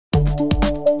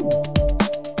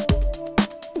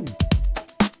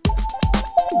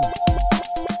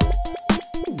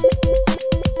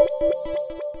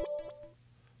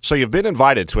So you've been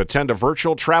invited to attend a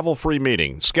virtual travel-free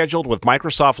meeting scheduled with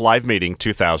Microsoft Live Meeting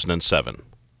 2007.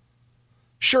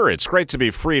 Sure, it's great to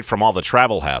be freed from all the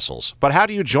travel hassles, but how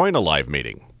do you join a live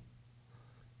meeting?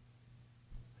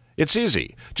 It's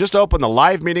easy. Just open the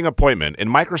Live Meeting appointment in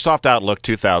Microsoft Outlook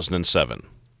 2007.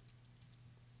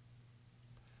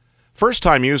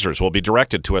 First-time users will be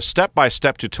directed to a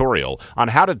step-by-step tutorial on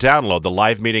how to download the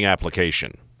Live Meeting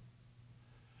application.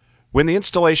 When the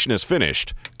installation is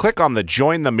finished, click on the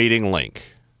Join the Meeting link.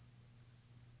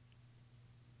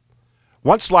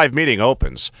 Once Live Meeting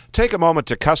opens, take a moment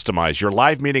to customize your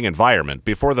Live Meeting environment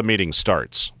before the meeting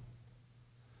starts.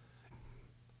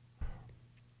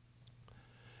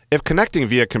 If connecting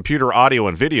via computer audio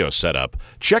and video setup,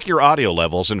 check your audio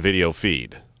levels and video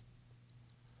feed.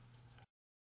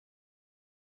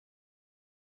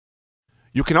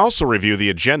 You can also review the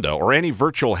agenda or any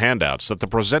virtual handouts that the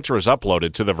presenter has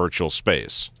uploaded to the virtual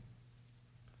space.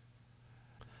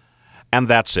 And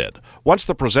that's it. Once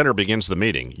the presenter begins the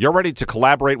meeting, you're ready to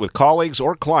collaborate with colleagues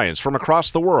or clients from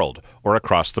across the world or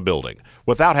across the building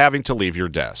without having to leave your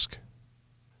desk.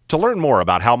 To learn more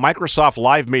about how Microsoft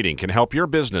Live Meeting can help your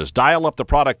business dial up the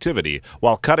productivity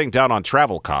while cutting down on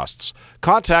travel costs,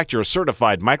 contact your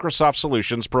certified Microsoft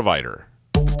Solutions provider.